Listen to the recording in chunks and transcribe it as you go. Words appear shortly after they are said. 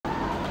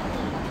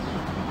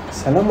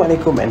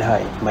Assalamualaikum and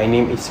hi. My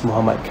name is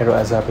Muhammad Khairul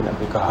Azhar bin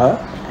Abdul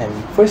Kahar, and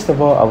first of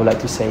all, I would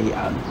like to say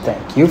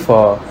thank you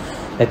for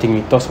letting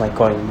me toss my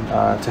coin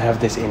to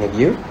have this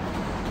interview.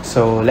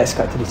 So let's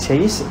cut to the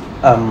chase.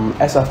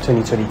 As of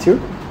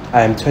 2022,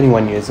 I am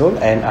 21 years old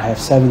and I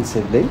have 7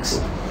 siblings.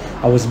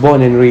 I was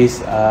born and raised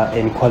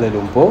in Kuala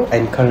Lumpur,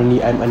 and currently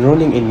I'm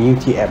enrolling in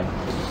UTM.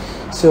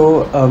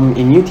 So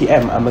in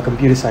UTM, I'm a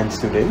computer science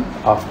student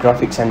of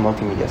graphics and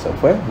multimedia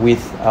software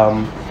with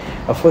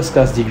a first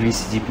class degree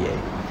CGPA.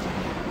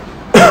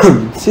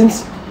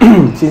 since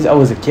since I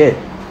was a kid,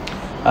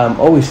 I'm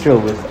always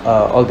thrilled with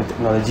all the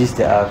technologies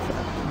that are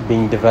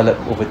being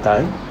developed over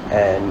time,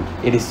 and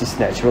it is just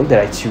natural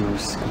that I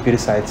choose computer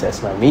science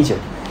as my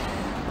major.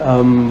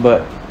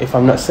 But if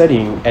I'm not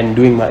studying and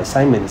doing my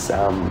assignments,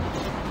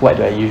 what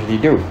do I usually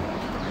do?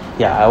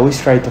 Yeah, I always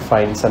try to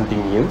find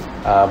something new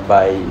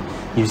by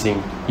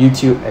using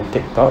YouTube and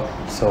TikTok.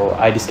 So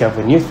I discover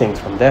new things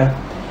from there.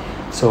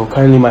 So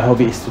currently my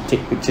hobby is to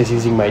take pictures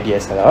using my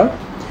DSLR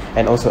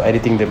and also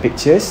editing the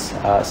pictures.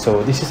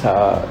 So these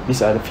are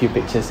the few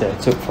pictures that I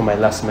took for my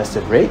last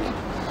semester break.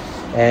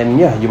 And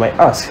yeah, you might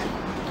ask,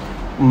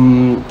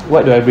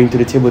 what do I bring to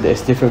the table that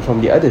is different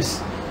from the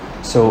others?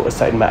 So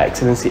aside my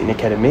excellency in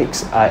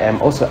academics, I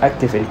am also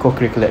active in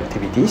co-curricular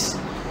activities.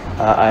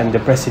 I am the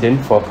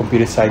president for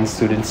Computer Science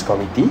Students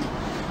Committee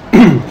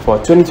for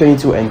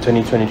 2022 and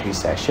 2023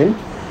 session,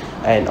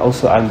 and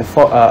also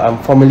I'm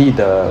formerly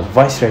the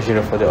vice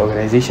treasurer for the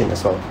organization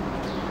as well.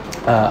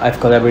 I've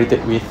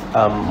collaborated with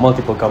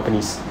multiple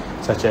companies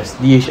such as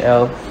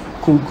DHL,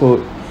 Cool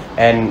Code,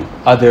 and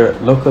other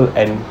local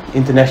and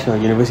international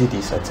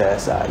universities such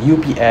as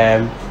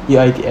UPM,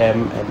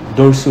 UITM, and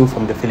Dorsu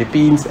from the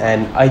Philippines,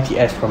 and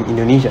ITS from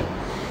Indonesia.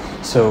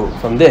 So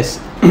from this,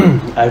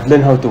 I've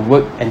learned how to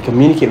work and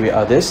communicate with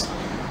others,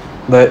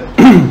 but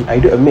I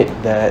do admit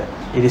that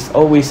it is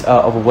always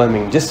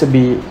overwhelming just to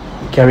be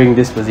carrying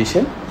this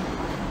position.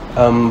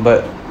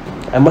 But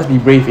I must be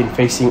brave in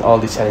facing all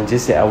the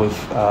challenges that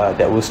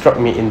will struck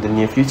me in the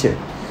near future.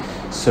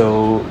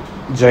 So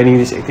joining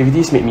these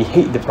activities made me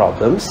hate the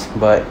problems,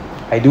 but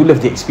I do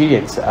love the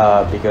experience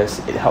because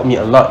it helped me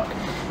a lot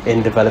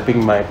in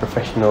developing my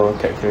professional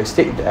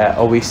characteristic that I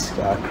always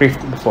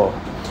craved before.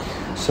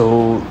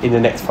 So in the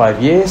next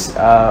 5 years,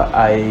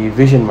 I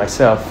vision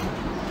myself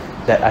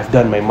that I've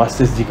done my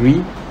master's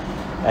degree,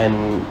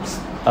 and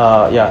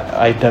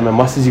I've done my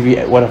master's degree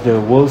at one of the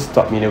world's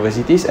top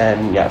universities,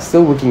 and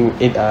still working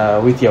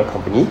with your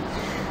company.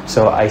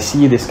 So I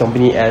see this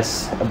company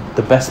as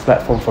the best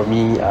platform for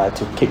me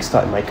to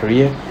kickstart my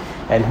career,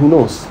 and who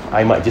knows,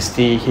 I might just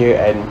stay here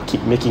and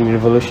keep making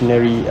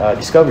revolutionary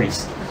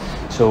discoveries.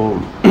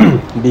 So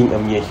being a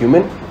mere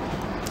human,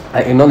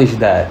 I acknowledge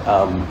that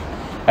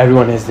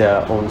everyone has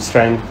their own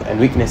strengths and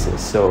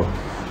weaknesses. So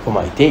for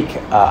my take,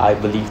 I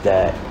believe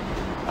that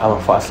I'm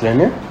a fast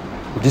learner.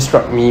 It just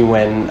struck me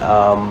when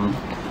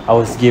I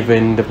was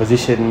given the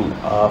position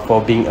for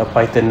being a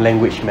Python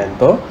language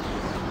mentor.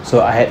 So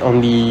I had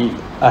only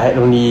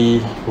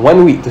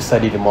 1 week to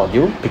study the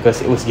module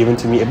because it was given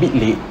to me a bit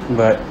late,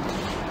 but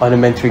on a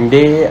mentoring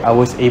day I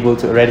was able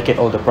to eradicate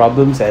all the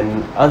problems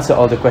and answer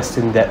all the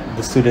questions that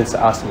the students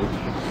asked me.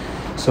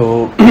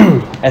 So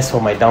as for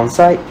my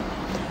downside,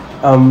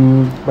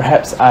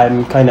 perhaps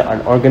I'm kind of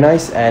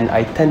unorganized and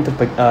I tend to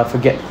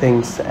forget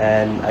things,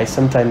 and I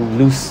sometimes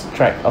lose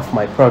track of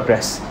my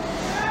progress.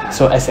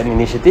 So as an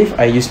initiative,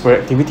 I use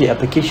productivity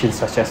applications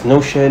such as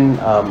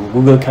Notion,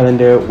 Google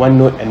Calendar,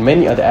 OneNote, and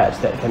many other apps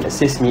that can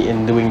assist me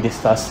in doing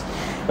this task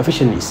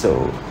efficiently.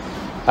 So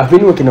I've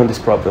been working on this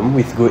problem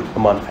with good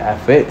amount of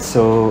effort,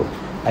 so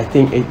I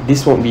think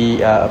this won't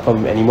be a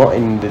problem anymore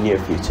in the near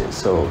future.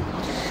 So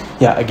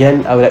yeah,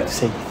 again, I would like to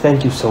say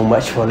thank you so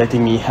much for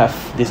letting me have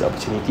this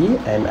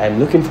opportunity, and I'm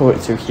looking forward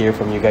to hear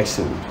from you guys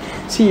soon.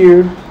 See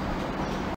you!